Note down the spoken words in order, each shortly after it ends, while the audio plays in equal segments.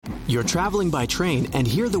You're traveling by train and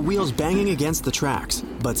hear the wheels banging against the tracks,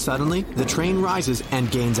 but suddenly the train rises and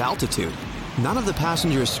gains altitude. None of the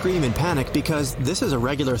passengers scream in panic because this is a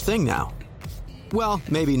regular thing now. Well,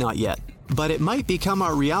 maybe not yet, but it might become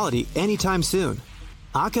our reality anytime soon.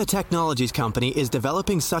 AKA Technologies Company is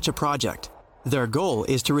developing such a project. Their goal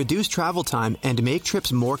is to reduce travel time and make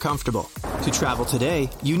trips more comfortable. To travel today,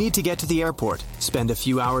 you need to get to the airport, spend a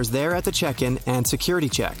few hours there at the check-in and security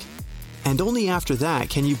check. And only after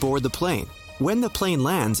that can you board the plane. When the plane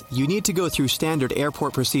lands, you need to go through standard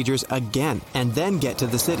airport procedures again and then get to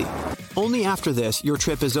the city. Only after this, your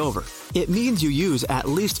trip is over. It means you use at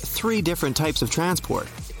least 3 different types of transport.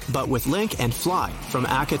 But with Link and Fly from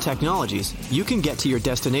AKA Technologies, you can get to your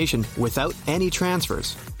destination without any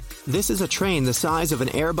transfers. This is a train the size of an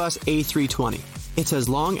Airbus A320. It's as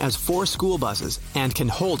long as 4 school buses and can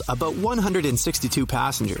hold about 162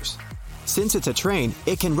 passengers. Since it's a train,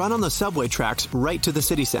 it can run on the subway tracks right to the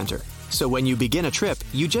city center. So when you begin a trip,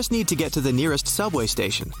 you just need to get to the nearest subway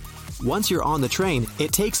station. Once you're on the train,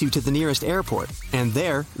 it takes you to the nearest airport, and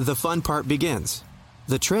there, the fun part begins.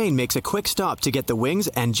 The train makes a quick stop to get the wings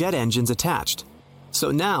and jet engines attached.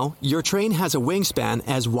 So now, your train has a wingspan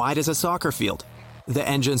as wide as a soccer field. The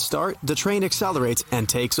engines start, the train accelerates, and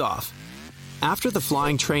takes off. After the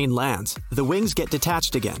flying train lands, the wings get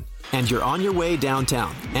detached again, and you're on your way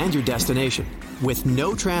downtown and your destination, with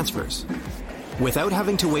no transfers. Without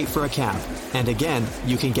having to wait for a cab, and again,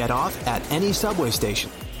 you can get off at any subway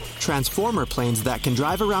station. Transformer planes that can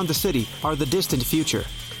drive around the city are the distant future.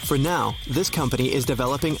 For now, this company is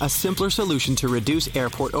developing a simpler solution to reduce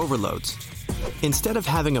airport overloads. Instead of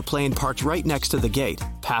having a plane parked right next to the gate,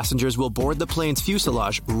 passengers will board the plane's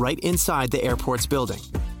fuselage right inside the airport's building.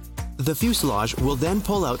 The fuselage will then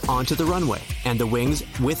pull out onto the runway, and the wings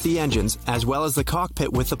with the engines, as well as the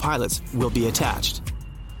cockpit with the pilots, will be attached.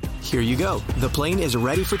 Here you go. The plane is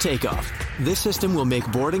ready for takeoff. This system will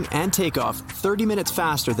make boarding and takeoff 30 minutes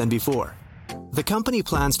faster than before. The company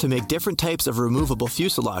plans to make different types of removable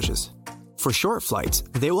fuselages. For short flights,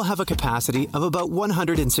 they will have a capacity of about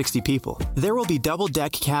 160 people. There will be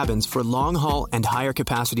double-deck cabins for long-haul and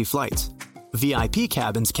higher-capacity flights. VIP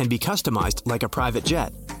cabins can be customized like a private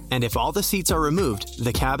jet. And if all the seats are removed,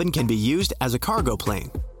 the cabin can be used as a cargo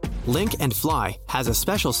plane. Link and Fly has a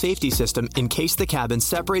special safety system in case the cabin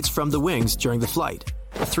separates from the wings during the flight.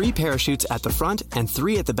 3 parachutes at the front and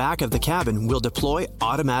 3 at the back of the cabin will deploy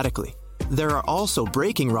automatically. There are also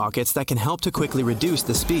braking rockets that can help to quickly reduce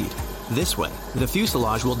the speed. This way, the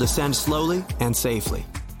fuselage will descend slowly and safely.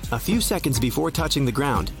 A few seconds before touching the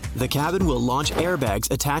ground, the cabin will launch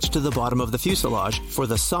airbags attached to the bottom of the fuselage for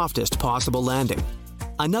the softest possible landing.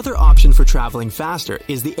 Another option for traveling faster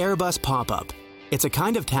is the Airbus Pop-Up. It's a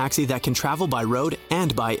kind of taxi that can travel by road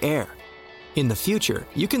and by air. In the future,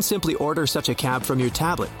 you can simply order such a cab from your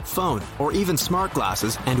tablet, phone, or even smart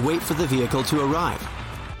glasses and wait for the vehicle to arrive.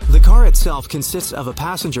 The car itself consists of a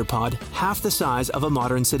passenger pod half the size of a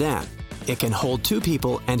modern sedan. It can hold 2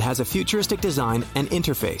 people and has a futuristic design and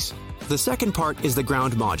interface. The second part is the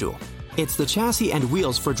ground module. It's the chassis and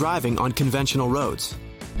wheels for driving on conventional roads.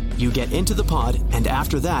 You get into the pod, and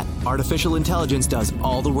after that, artificial intelligence does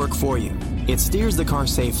all the work for you. It steers the car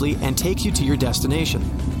safely and takes you to your destination.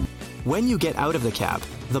 When you get out of the cab,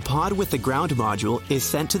 the pod with the ground module is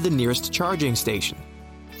sent to the nearest charging station.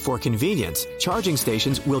 For convenience, charging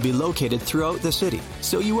stations will be located throughout the city,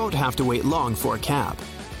 so you won't have to wait long for a cab.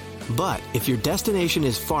 But if your destination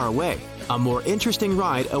is far away, a more interesting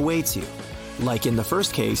ride awaits you. Like in the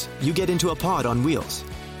first case, you get into a pod on wheels.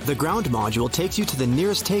 The ground module takes you to the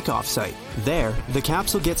nearest takeoff site. There, the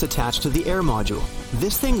capsule gets attached to the air module.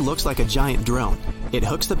 This thing looks like a giant drone. It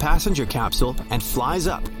hooks the passenger capsule and flies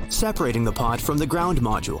up, separating the pod from the ground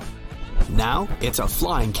module. Now, it's a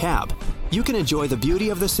flying cab. You can enjoy the beauty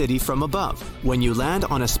of the city from above. When you land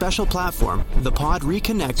on a special platform, the pod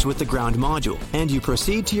reconnects with the ground module, and you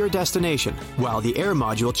proceed to your destination, while the air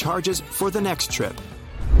module charges for the next trip.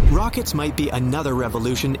 Rockets might be another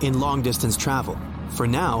revolution in long-distance travel. For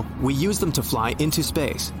now, we use them to fly into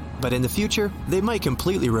space, but in the future, they might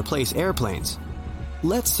completely replace airplanes.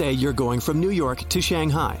 Let's say you're going from New York to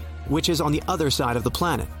Shanghai, which is on the other side of the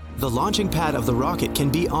planet. The launching pad of the rocket can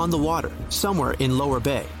be on the water, somewhere in Lower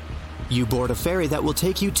Bay. You board a ferry that will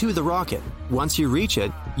take you to the rocket. Once you reach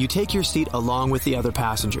it, you take your seat along with the other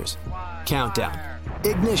passengers. Countdown.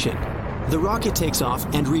 Ignition. The rocket takes off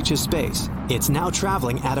and reaches space. It's now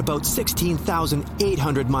traveling at about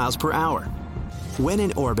 16,800 miles per hour. When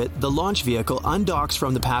in orbit, the launch vehicle undocks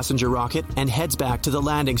from the passenger rocket and heads back to the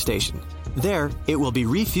landing station. There, it will be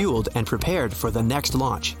refueled and prepared for the next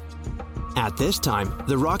launch. At this time,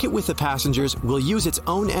 the rocket with the passengers will use its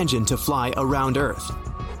own engine to fly around Earth.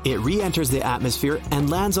 It re-enters the atmosphere and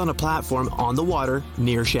lands on a platform on the water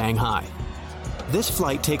near Shanghai. This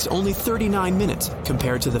flight takes only 39 minutes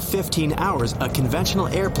compared to the 15 hours a conventional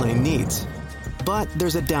airplane needs. But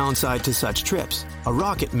there's a downside to such trips. A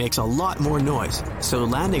rocket makes a lot more noise, so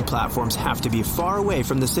landing platforms have to be far away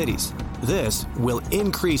from the cities. This will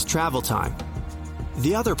increase travel time.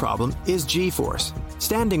 The other problem is G-force.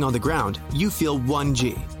 Standing on the ground, you feel 1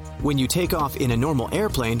 G. When you take off in a normal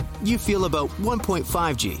airplane, you feel about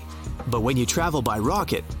 1.5 G. But when you travel by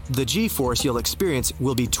rocket, the G-force you'll experience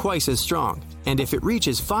will be twice as strong, and if it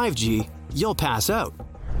reaches 5 G, you'll pass out.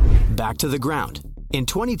 Back to the ground. In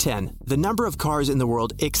 2010, the number of cars in the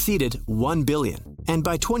world exceeded 1 billion, and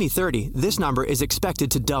by 2030, this number is expected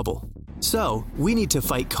to double. So, we need to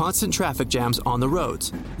fight constant traffic jams on the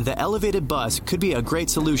roads. The elevated bus could be a great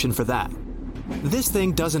solution for that. This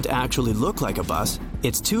thing doesn't actually look like a bus.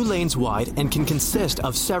 It's 2 lanes wide and can consist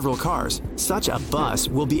of several cars. Such a bus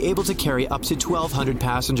will be able to carry up to 1,200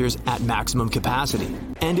 passengers at maximum capacity,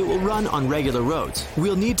 and it will run on regular roads.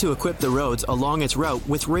 We'll need to equip the roads along its route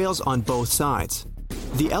with rails on both sides.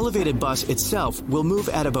 The elevated bus itself will move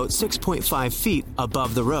at about 6.5 feet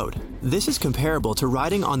above the road. This is comparable to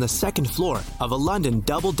riding on the second floor of a London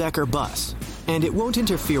double-decker bus, and it won't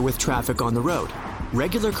interfere with traffic on the road.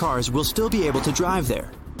 Regular cars will still be able to drive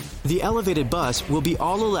there. The elevated bus will be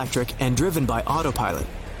all electric and driven by autopilot.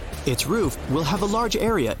 Its roof will have a large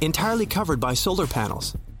area entirely covered by solar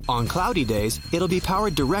panels. On cloudy days, it'll be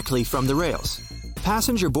powered directly from the rails.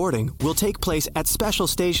 Passenger boarding will take place at special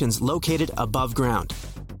stations located above ground.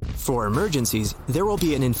 For emergencies, there will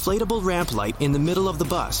be an inflatable ramp light in the middle of the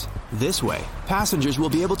bus. This way, passengers will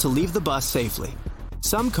be able to leave the bus safely.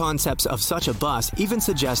 Some concepts of such a bus even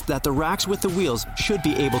suggest that the racks with the wheels should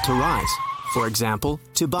be able to rise, for example,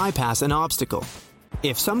 to bypass an obstacle.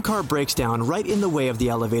 If some car breaks down right in the way of the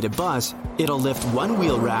elevated bus, it'll lift one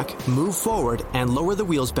wheel rack, move forward, and lower the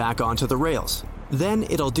wheels back onto the rails. Then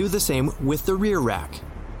it'll do the same with the rear rack.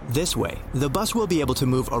 This way, the bus will be able to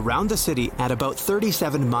move around the city at about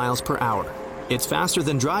 37 miles per hour. It's faster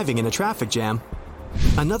than driving in a traffic jam.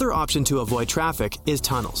 Another option to avoid traffic is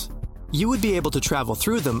tunnels. You would be able to travel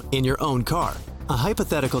through them in your own car. A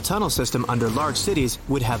hypothetical tunnel system under large cities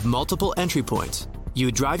would have multiple entry points.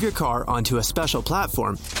 You'd drive your car onto a special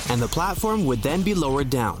platform, and the platform would then be lowered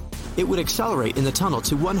down. It would accelerate in the tunnel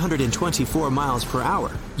to 124 miles per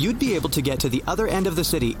hour. You'd be able to get to the other end of the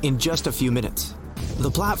city in just a few minutes.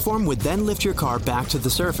 The platform would then lift your car back to the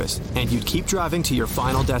surface, and you'd keep driving to your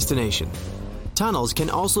final destination. Tunnels can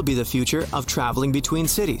also be the future of traveling between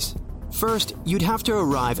cities. First, you'd have to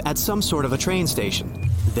arrive at some sort of a train station.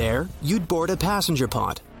 There, you'd board a passenger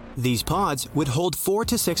pod. These pods would hold 4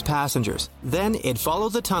 to 6 passengers. Then it'd follow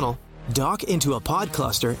the tunnel, dock into a pod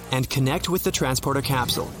cluster, and connect with the transporter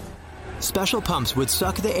capsule. Special pumps would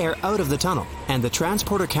suck the air out of the tunnel, and the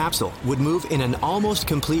transporter capsule would move in an almost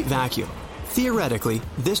complete vacuum. Theoretically,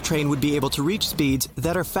 this train would be able to reach speeds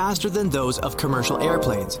that are faster than those of commercial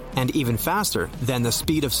airplanes, and even faster than the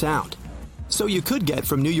speed of sound. So you could get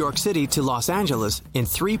from New York City to Los Angeles in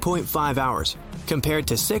 3.5 hours, compared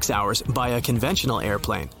to 6 hours by a conventional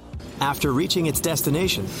airplane. After reaching its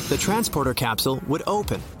destination, the transporter capsule would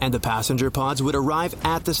open, and the passenger pods would arrive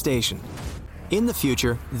at the station. In the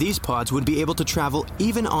future, these pods would be able to travel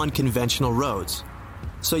even on conventional roads.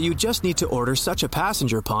 So you just need to order such a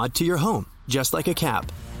passenger pod to your home, just like a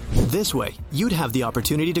cab. This way, you'd have the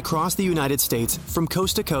opportunity to cross the United States from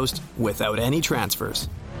coast to coast without any transfers.